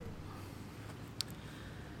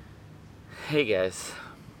Hey guys,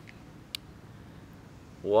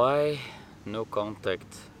 why no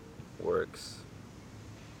contact works?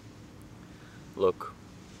 Look,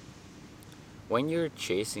 when you're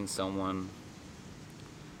chasing someone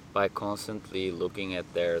by constantly looking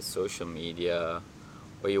at their social media,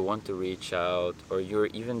 or you want to reach out, or you're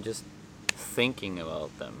even just thinking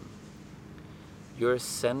about them, you're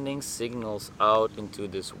sending signals out into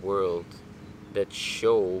this world that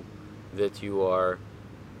show that you are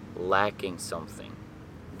lacking something,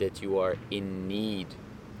 that you are in need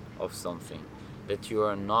of something, that you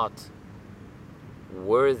are not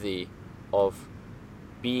worthy of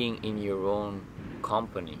being in your own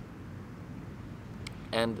company.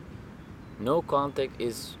 And no contact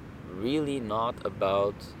is really not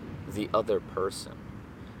about the other person.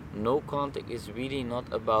 No contact is really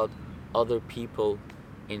not about other people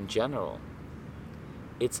in general.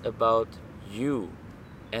 It's about you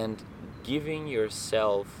and giving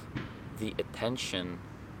yourself the attention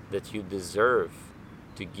that you deserve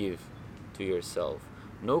to give to yourself.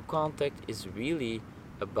 No contact is really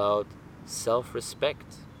about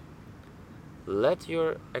self-respect. Let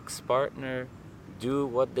your ex-partner do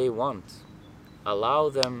what they want. Allow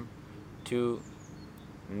them to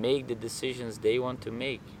make the decisions they want to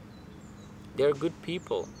make. They're good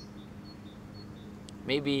people.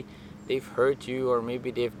 Maybe they've hurt you, or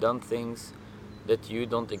maybe they've done things that you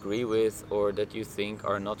don't agree with or that you think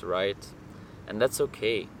are not right, and that's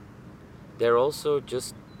okay. They're also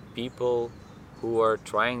just people who are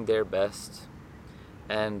trying their best,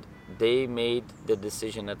 and they made the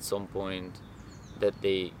decision at some point that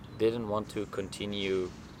they didn't want to continue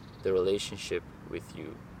the relationship with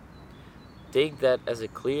you. Take that as a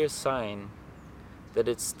clear sign that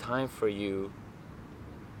it's time for you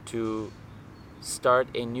to start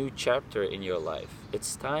a new chapter in your life.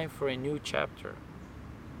 It's time for a new chapter.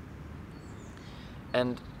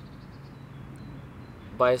 And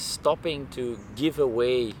by stopping to give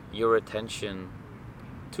away your attention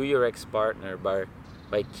to your ex-partner,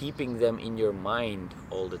 by keeping them in your mind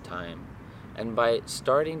all the time, and by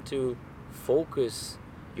starting to focus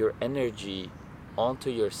your energy onto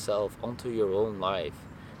yourself, onto your own life,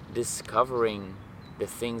 discovering the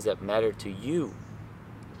things that matter to you,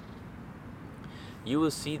 you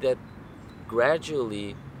will see that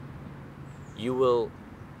gradually you will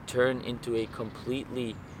turn into a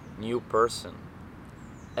completely new person.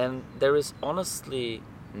 And there is honestly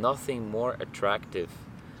nothing more attractive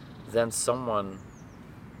than someone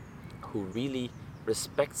who really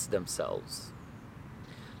respects themselves,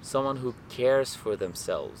 someone who cares for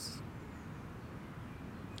themselves.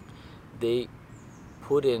 They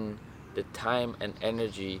put in the time and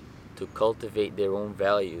energy to cultivate their own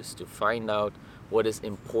values, to find out what is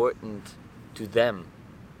important to them.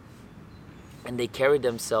 And they carry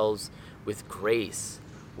themselves with grace,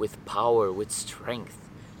 with power, with strength.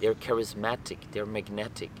 They're charismatic, they're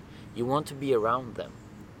magnetic. You want to be around them.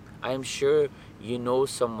 I am sure you know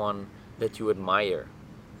someone that you admire.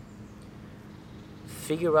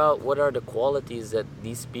 Figure out what are the qualities that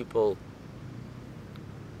these people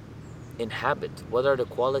inhabit. What are the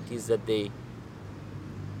qualities that they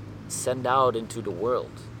send out into the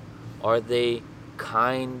world? Are they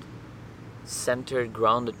kind, centered,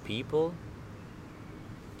 grounded people?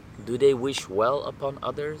 Do they wish well upon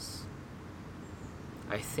others?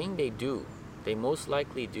 I think they do. They most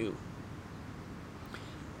likely do.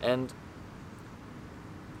 And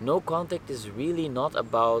no contact is really not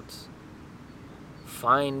about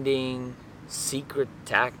finding secret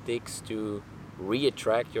tactics to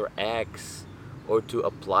reattract your ex, or to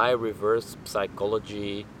apply reverse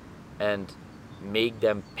psychology and make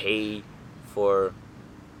them pay for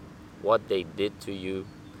what they did to you.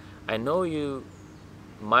 I know you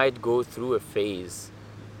might go through a phase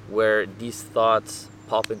where these thoughts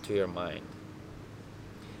pop into your mind,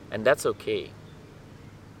 and that's okay.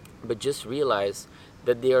 But just realize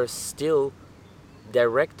that they are still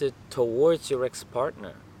directed towards your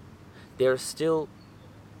ex-partner. They're still,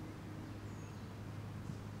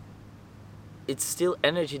 it's still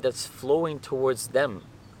energy that's flowing towards them,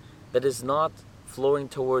 that is not flowing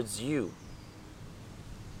towards you.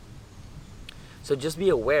 So just be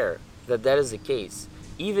aware that that is the case.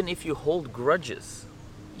 Even if you hold grudges,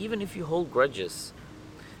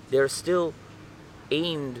 they're still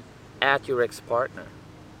aimed at your ex-partner.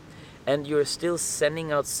 And you're still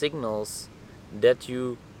sending out signals that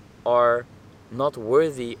you are not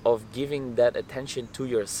worthy of giving that attention to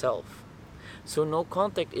yourself. So no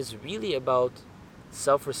contact is really about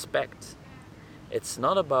self-respect. It's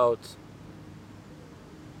not about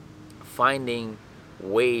finding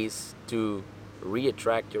ways to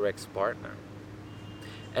reattract your ex-partner.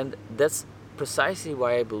 And that's precisely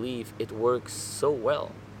why I believe it works so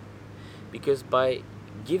well. Because by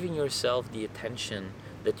giving yourself the attention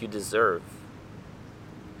that you deserve,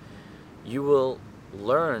 you will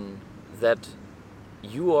learn that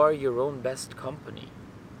you are your own best company.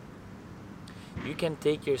 You can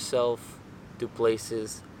take yourself to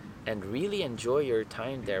places and really enjoy your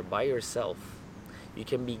time there by yourself. You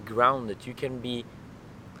can be grounded, you can be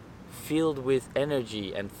filled with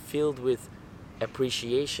energy and filled with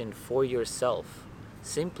appreciation for yourself,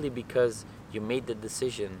 simply because you made the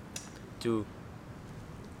decision to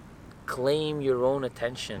claim your own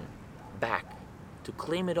attention back, to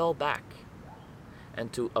claim it all back,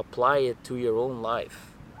 and to apply it to your own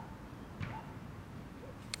life.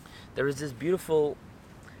 There is this beautiful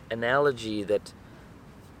analogy that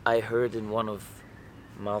I heard in one of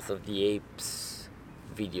Mouth of the Apes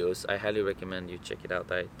videos. I highly recommend you check it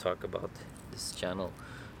out. I talk about this channel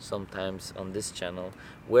sometimes on this channel,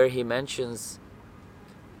 where he mentions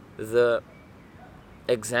the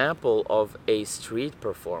example of a street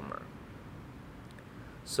performer.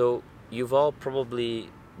 So you've all probably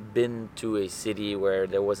been to a city where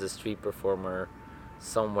there was a street performer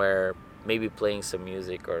somewhere, maybe playing some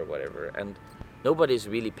music or whatever, and nobody's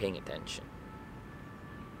really paying attention.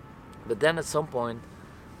 But then at some point,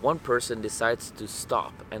 one person decides to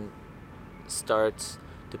stop and starts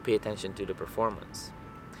to pay attention to the performance.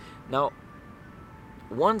 Now,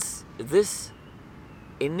 once this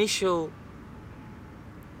initial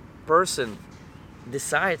person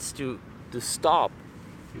decides to stop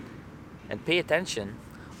and pay attention,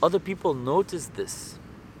 other people notice this.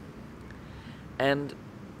 And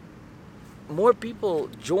more people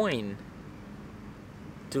join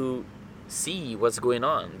to see what's going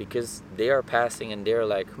on, because they are passing and they're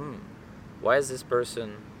like, why is this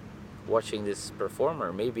person watching this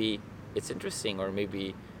performer? Maybe it's interesting, or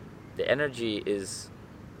maybe the energy is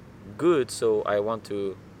good, so I want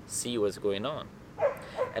to see what's going on.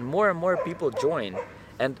 And more people join,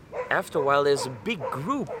 and after a while there's a big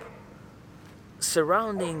group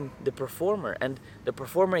surrounding the performer, and the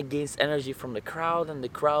performer gains energy from the crowd, and the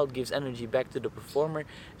crowd gives energy back to the performer,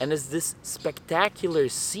 and it's this spectacular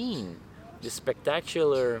scene, this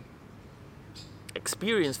spectacular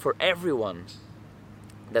experience for everyone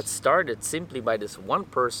that started simply by this one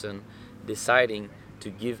person deciding to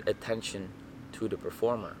give attention to the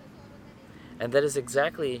performer. And that is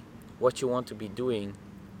exactly what you want to be doing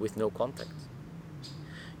with no contact.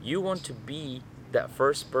 You want to be that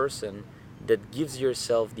first person that gives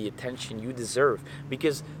yourself the attention you deserve,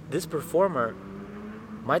 because this performer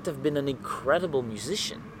might have been an incredible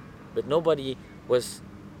musician, but nobody was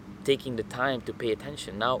taking the time to pay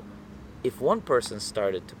attention. Now, if one person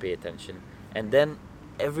started to pay attention, and then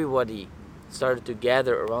everybody started to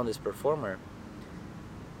gather around this performer,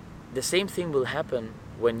 the same thing will happen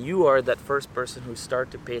when you are that first person who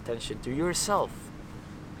start to pay attention to yourself.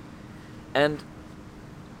 And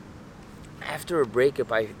after a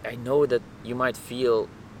breakup, I know that you might feel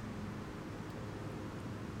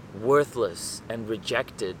worthless and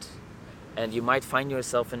rejected, and you might find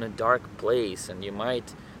yourself in a dark place, and you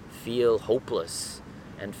might feel hopeless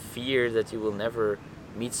and fear that you will never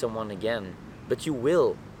meet someone again. But you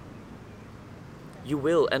will,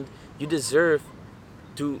 and you deserve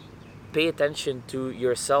to pay attention to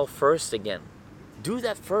yourself first again. Do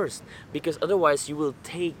that first, because otherwise you will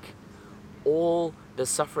take all the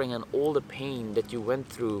suffering and all the pain that you went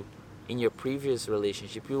through in your previous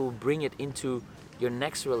relationship, you will bring it into your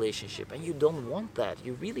next relationship, and you don't want that.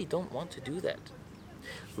 You really don't want to do that.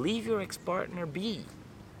 Leave your ex-partner be.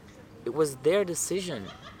 It was their decision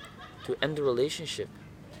to end the relationship,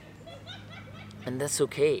 and that's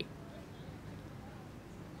okay.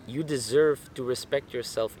 You deserve to respect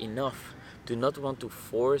yourself enough to not want to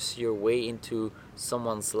force your way into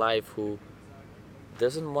someone's life who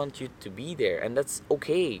doesn't want you to be there, and that's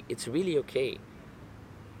okay. It's really okay.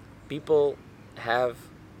 People have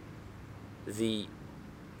the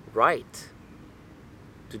right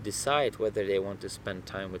to decide whether they want to spend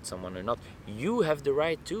time with someone or not. You have the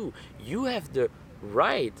right too. You have the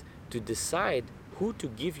right to decide who to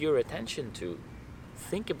give your attention to.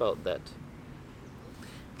 Think about that.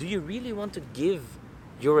 Do you really want to give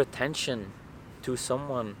your attention to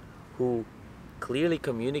someone who clearly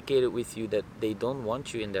communicated with you that they don't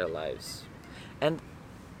want you in their lives? And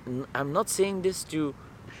I'm not saying this to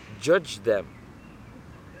judge them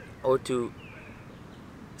or to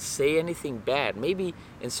say anything bad. Maybe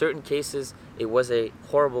in certain cases it was a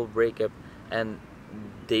horrible breakup and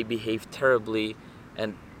they behaved terribly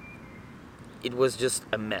and it was just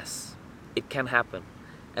a mess. It can happen.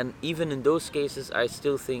 And even in those cases, I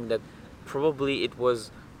still think that probably it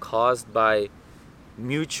was caused by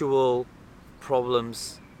mutual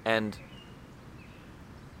problems and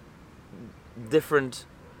different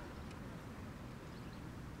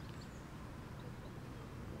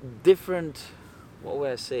what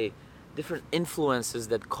would I say, different influences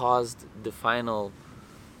that caused the final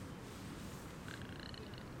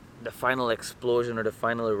explosion or the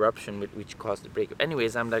final eruption which caused the breakup.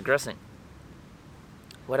 Anyways, I'm digressing.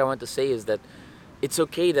 What I want to say is that it's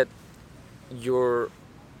okay that your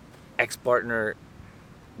ex-partner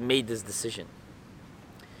made this decision.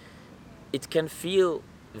 It can feel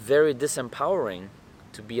very disempowering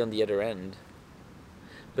to be on the other end,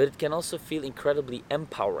 but it can also feel incredibly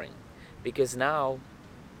empowering, because now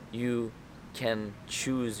you can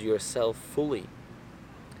choose yourself fully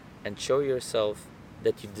and show yourself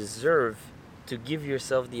that you deserve to give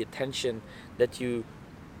yourself the attention that you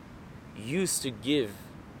used to give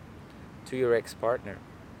to your ex-partner.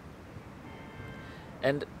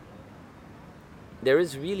 And there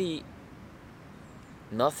is really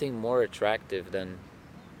nothing more attractive than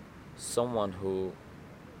someone who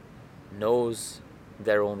knows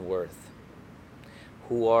their own worth,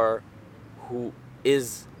 who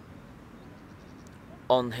is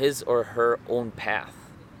on his or her own path,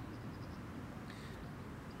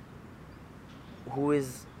 who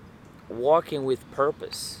is walking with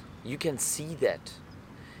purpose. You can see that.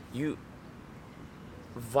 You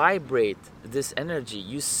vibrate this energy,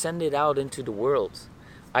 you send it out into the world.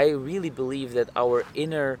 I really believe that our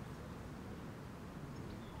inner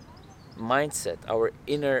mindset, our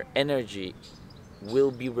inner energy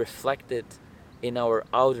will be reflected in our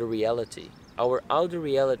outer reality. Our outer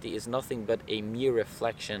reality is nothing but a mere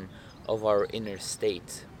reflection of our inner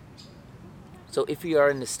state. So if we are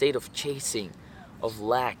in a state of chasing, of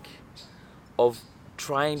lack, of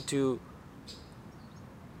trying to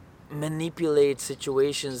manipulate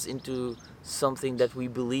situations into something that we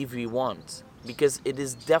believe we want, because it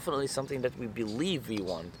is definitely something that we believe we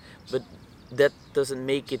want, but that doesn't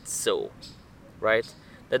make it so, right?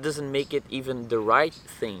 That doesn't make it even the right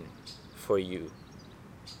thing for you.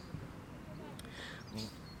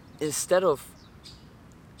 Instead of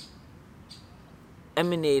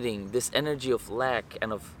emanating this energy of lack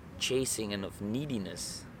and of chasing and of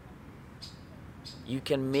neediness, you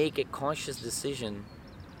can make a conscious decision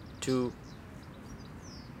to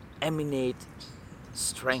emanate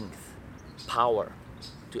strength, power,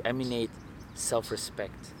 to emanate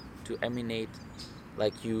self-respect, to emanate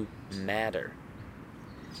like you matter.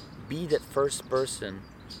 Be that first person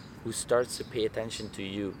who starts to pay attention to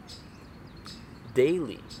you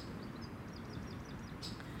daily.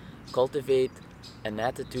 Cultivate an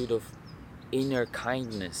attitude of inner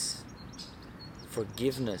kindness,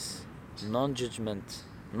 forgiveness, non-judgment.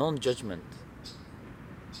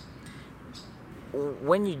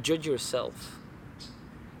 When you judge yourself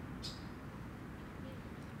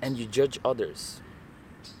and you judge others,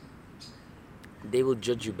 they will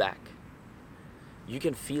judge you back. You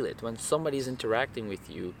can feel it when somebody is interacting with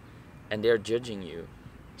you and they're judging you.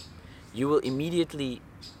 You will immediately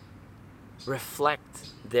reflect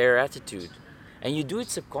their attitude, and you do it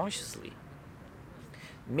subconsciously.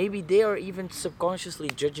 Maybe they are even subconsciously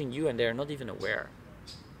judging you and they're not even aware,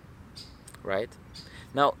 right?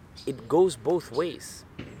 Now, it goes both ways,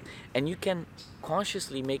 and you can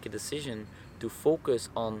consciously make a decision to focus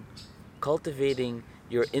on cultivating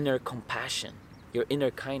your inner compassion, your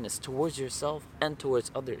inner kindness towards yourself and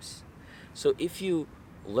towards others. So if you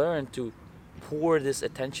learn to pour this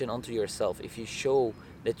attention onto yourself, if you show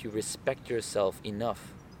that you respect yourself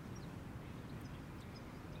enough,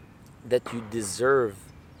 that you deserve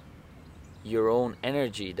your own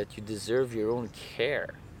energy, that you deserve your own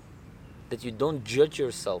care, that you don't judge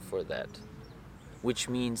yourself for that, which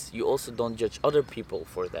means you also don't judge other people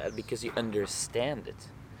for that, because you understand it.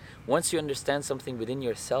 Once you understand something within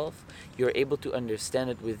yourself, you're able to understand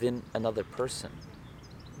it within another person.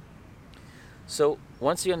 So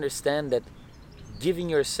once you understand that giving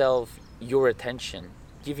yourself your attention,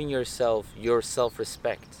 giving yourself your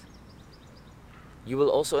self-respect, you will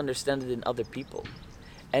also understand it in other people,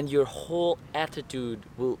 and your whole attitude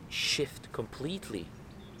will shift completely,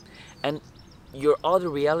 and your outer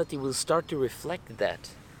reality will start to reflect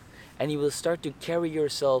that, and you will start to carry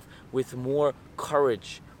yourself with more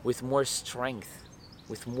courage, with more strength,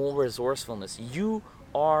 with more resourcefulness. You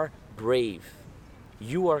are brave.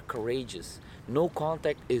 You are courageous. No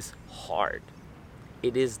contact is hard.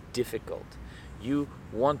 It is difficult. You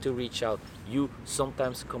want to reach out. You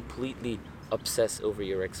sometimes completely obsess over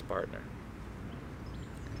your ex-partner.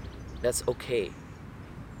 That's okay.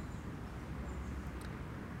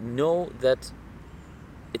 Know that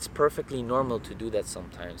it's perfectly normal to do that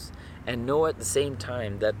sometimes. And know at the same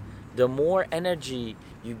time that the more energy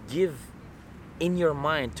you give in your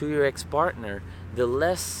mind to your ex-partner, the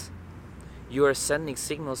less you are sending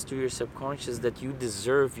signals to your subconscious that you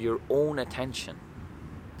deserve your own attention.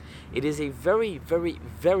 It is a very, very,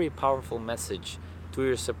 very powerful message to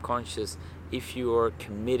your subconscious if you are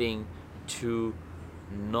committing to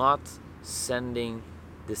not sending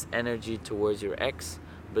this energy towards your ex,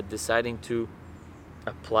 but deciding to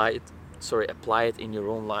apply it in your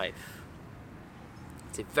own life.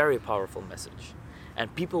 It's a very powerful message,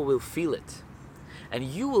 and people will feel it, and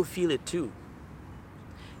you will feel it too.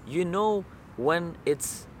 You know when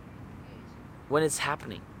it's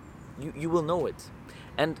happening. You will know it.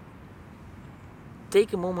 And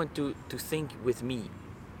take a moment to think with me.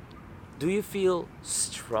 Do you feel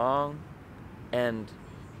strong and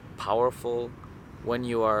powerful when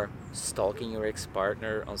you are stalking your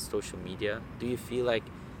ex-partner on social media? Do you feel like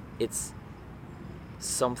it's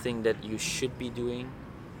something that you should be doing?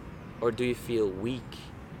 Or do you feel weak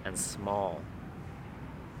and small?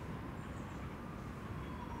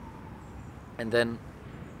 And then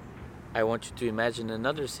I want you to imagine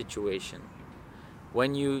another situation.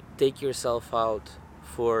 When you take yourself out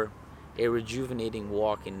for a rejuvenating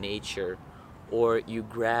walk in nature, or you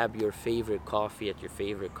grab your favorite coffee at your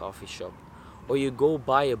favorite coffee shop, or you go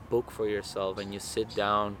buy a book for yourself and you sit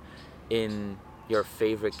down in your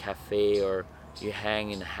favorite cafe, or you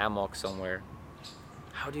hang in a hammock somewhere,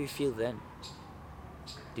 how do you feel then?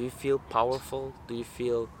 Do you feel powerful? Do you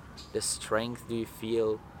feel the strength? Do you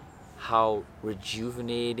feel how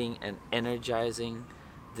rejuvenating and energizing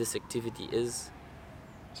this activity is?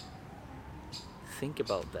 Think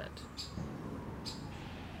about that.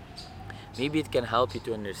 Maybe it can help you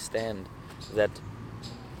to understand that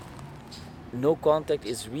no contact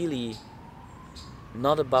is really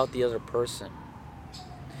not about the other person.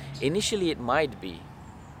 Initially it might be,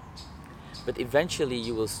 but eventually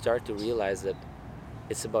you will start to realize that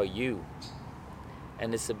it's about you,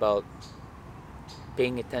 and it's about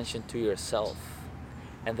paying attention to yourself.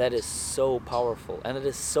 And that is so powerful, and it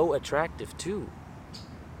is so attractive too,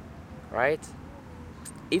 right?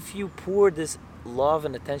 If you pour this love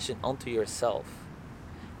and attention onto yourself,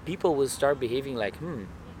 people will start behaving like,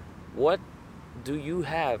 what do you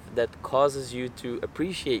have that causes you to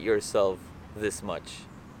appreciate yourself this much?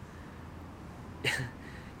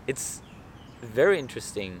 It's very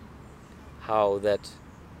interesting how that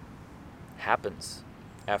happens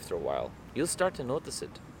after a while. You'll start to notice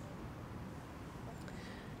it.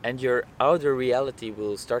 And your outer reality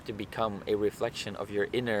will start to become a reflection of your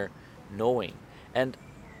inner knowing. And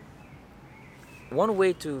one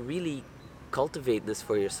way to really cultivate this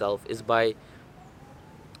for yourself is by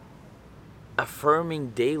affirming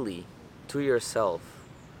daily to yourself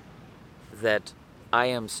that I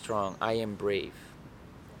am strong, I am brave,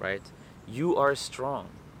 right? You are strong,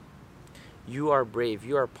 you are brave,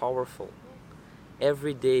 you are powerful.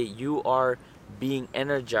 Every day you are being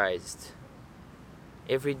energized.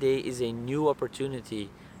 Every day is a new opportunity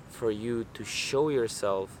for you to show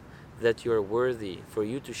yourself that you're worthy, for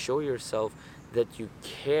you to show yourself that you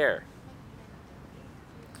care,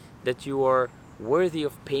 that you are worthy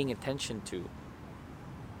of paying attention to.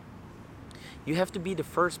 You have to be the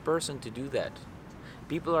first person to do that.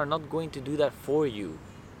 People are not going to do that for you.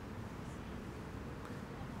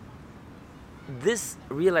 This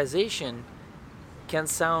realization can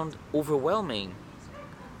sound overwhelming,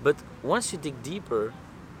 but once you dig deeper,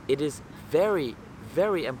 it is very,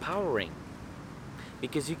 very empowering,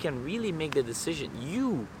 because you can really make the decision.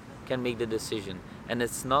 You can make the decision, and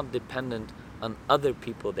it's not dependent on other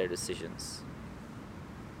people, their decisions.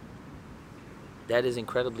 That is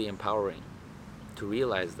incredibly empowering to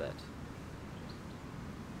realize that.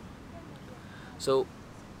 So,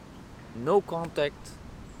 no contact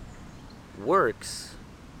works,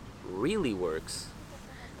 really works,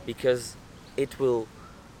 because it will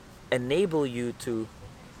enable you to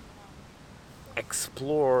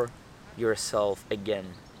explore yourself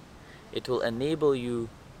again. It will enable you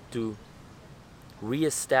to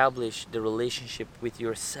reestablish the relationship with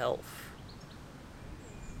yourself.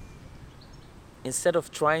 Instead of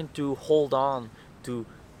trying to hold on to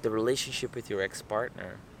the relationship with your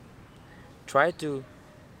ex-partner, try to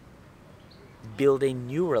build a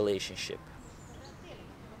new relationship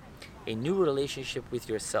with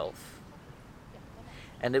yourself.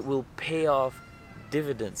 And it will pay off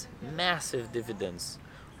dividends, massive dividends,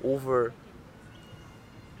 over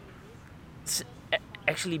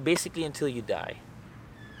actually basically until you die.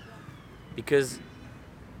 Because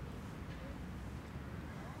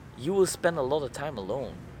you will spend a lot of time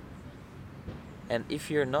alone. And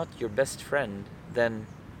if you're not your best friend, then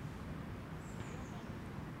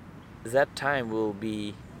that time will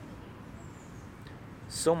be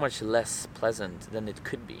so much less pleasant than it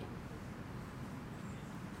could be.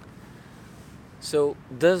 So,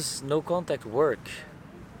 does no contact work?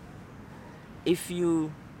 If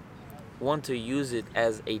you want to use it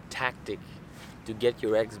as a tactic to get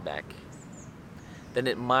your ex back, then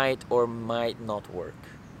it might or might not work.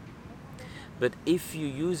 But if you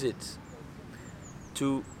use it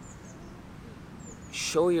to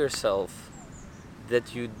show yourself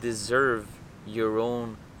that you deserve your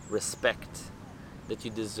own respect, that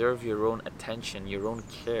you deserve your own attention, your own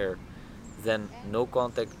care, then no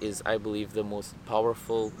contact is, I believe, the most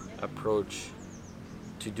powerful approach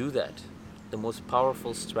to do that, the most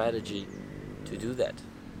powerful strategy to do that.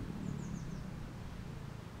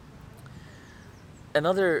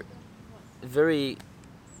 Another very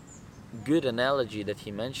good analogy that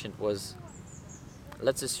he mentioned was,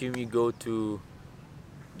 let's assume you go to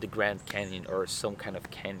the Grand Canyon or some kind of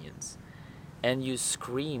canyons and you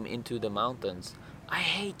scream into the mountains, "I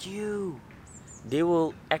hate you." They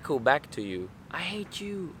will echo back to you, "I hate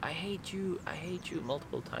you, I hate you, I hate you,"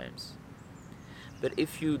 multiple times. But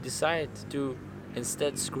if you decide to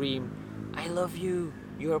instead scream, "I love you,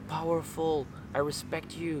 you are powerful, I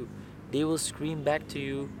respect you," they will scream back to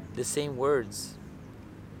you the same words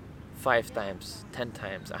 5 times, 10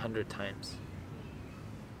 times, 100 times.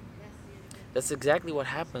 That's exactly what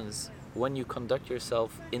happens when you conduct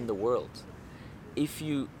yourself in the world. If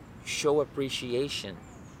you show appreciation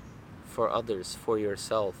for others, for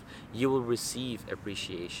yourself, you will receive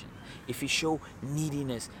appreciation. If you show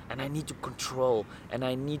neediness and I need to control and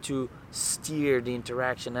I need to steer the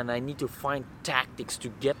interaction and I need to find tactics to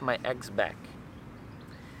get my ex back,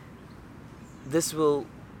 this will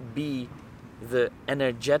be the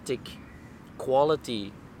energetic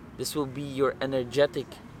quality. This will be your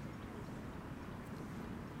energetic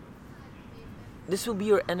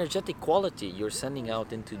quality you're sending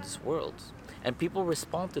out into this world. And people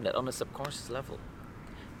respond to that on a subconscious level,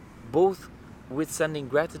 both with sending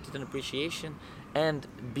gratitude and appreciation and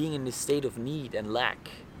being in a state of need and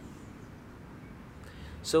lack.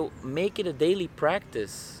 So make it a daily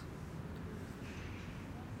practice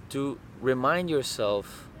to remind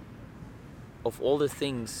yourself of all the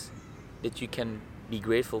things that you can be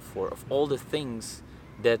grateful for, of all the things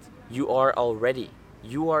that you are already.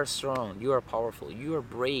 You are strong, you are powerful, you are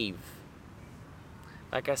brave.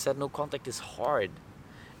 Like I said, no contact is hard.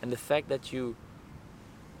 And the fact that you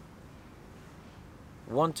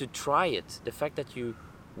want to try it, the fact that you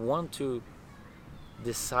want to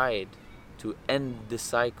decide to end the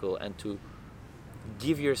cycle and to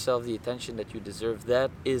give yourself the attention that you deserve,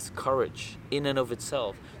 that is courage in and of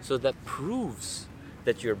itself. So that proves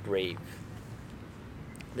that you're brave.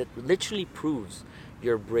 That literally proves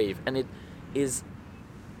you're brave. And it is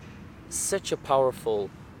such a powerful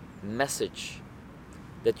message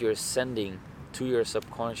that you're sending to your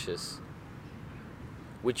subconscious,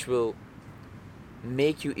 which will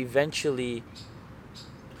make you eventually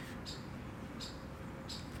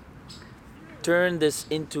turn this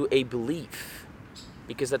into a belief.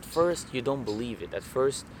 Because at first you don't believe it. At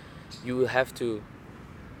first you will have to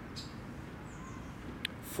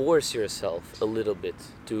force yourself a little bit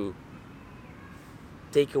to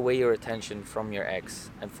take away your attention from your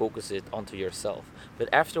ex and focus it onto yourself. But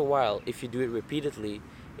after a while, if you do it repeatedly,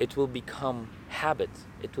 it will become habit.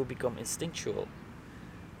 It will become instinctual.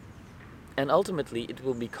 And ultimately, it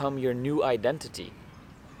will become your new identity.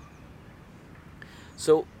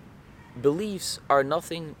 So, beliefs are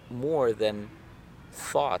nothing more than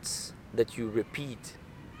thoughts that you repeat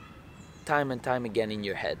time and time again in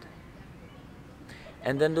your head.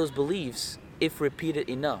 And then those beliefs, if repeated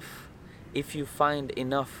enough, if you find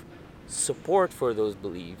enough support for those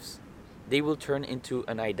beliefs, they will turn into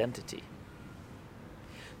an identity.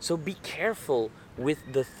 So be careful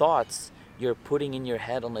with the thoughts you're putting in your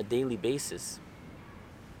head on a daily basis.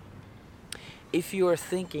 If you are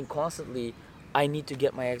thinking constantly, I need to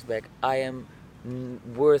get my ex back, I am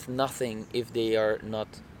worth nothing if they are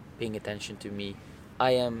not paying attention to me,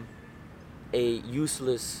 I am a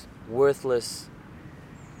useless, worthless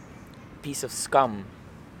piece of scum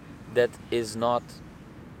that is not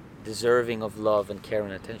deserving of love and care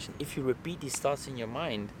and attention. If you repeat these thoughts in your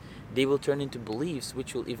mind, they will turn into beliefs,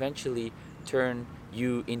 which will eventually turn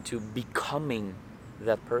you into becoming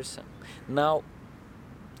that person. Now,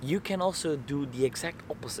 you can also do the exact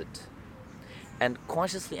opposite and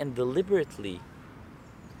consciously and deliberately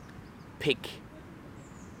pick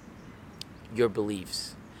your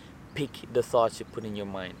beliefs, pick the thoughts you put in your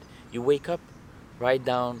mind. You wake up, write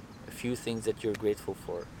down a few things that you're grateful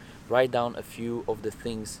for. Write down a few of the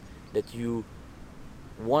things that you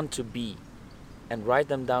want to be, and write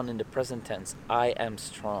them down in the present tense. I am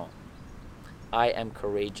strong. I am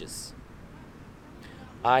courageous.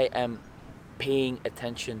 I am paying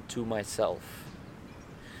attention to myself.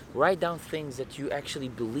 Write down things that you actually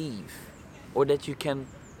believe or that you can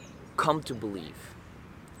come to believe,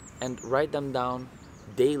 and write them down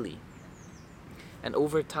daily. And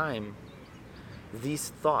over time, these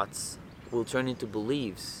thoughts will turn into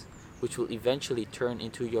beliefs, which will eventually turn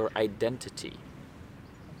into your identity.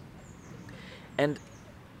 And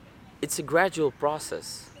it's a gradual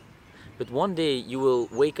process. But one day you will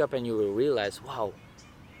wake up and you will realize, wow,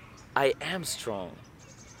 I am strong.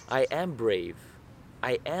 I am brave.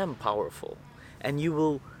 I am powerful. And you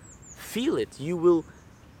will feel it. You will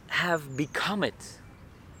have become it.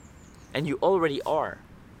 And you already are.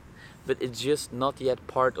 But it's just not yet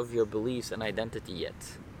part of your beliefs and identity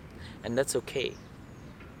yet. And that's okay.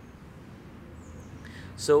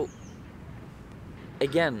 So,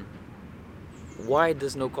 again, why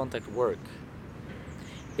does no contact work?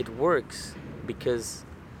 It works because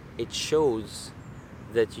it shows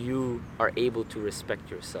that you are able to respect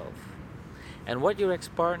yourself. And what your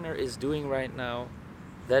ex-partner is doing right now,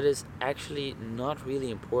 that is actually not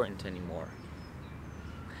really important anymore.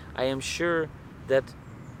 I am sure that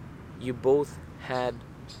you both had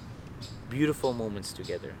beautiful moments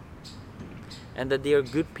together and that they are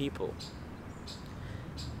good people.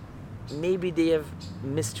 Maybe they have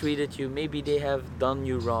mistreated you, maybe they have done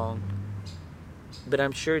you wrong, but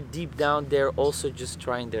I'm sure deep down they're also just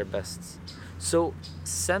trying their best. So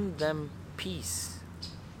send them peace,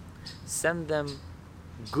 send them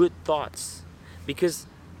good thoughts, because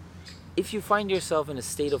if you find yourself in a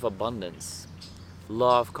state of abundance,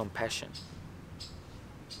 love, compassion,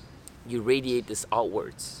 you radiate this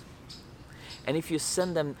outwards. And if you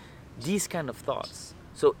send them these kind of thoughts,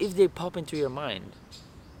 so if they pop into your mind,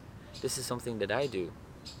 this is something that I do.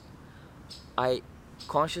 I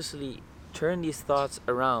consciously turn these thoughts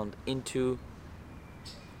around into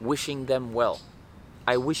wishing them well.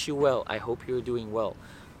 I wish you well. I hope you're doing well.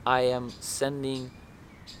 I am sending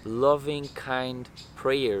loving, kind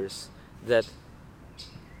prayers that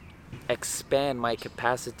expand my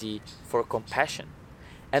capacity for compassion.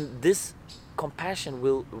 And this compassion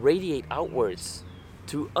will radiate outwards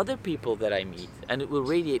to other people that I meet, and it will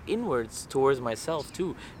radiate inwards towards myself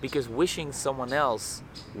too, because wishing someone else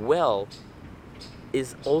well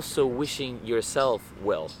is also wishing yourself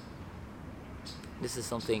well. This is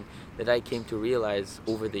something that I came to realize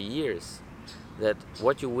over the years, that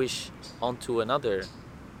what you wish onto another,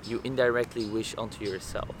 you indirectly wish onto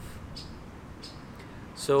yourself.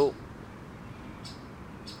 So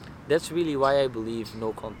that's really why I believe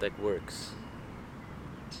no contact works,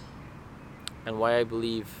 and why I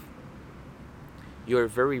believe you're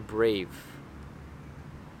very brave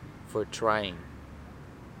for trying.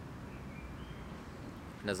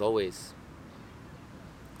 And as always,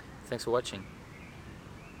 thanks for watching.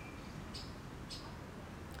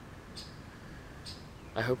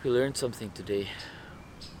 I hope you learned something today.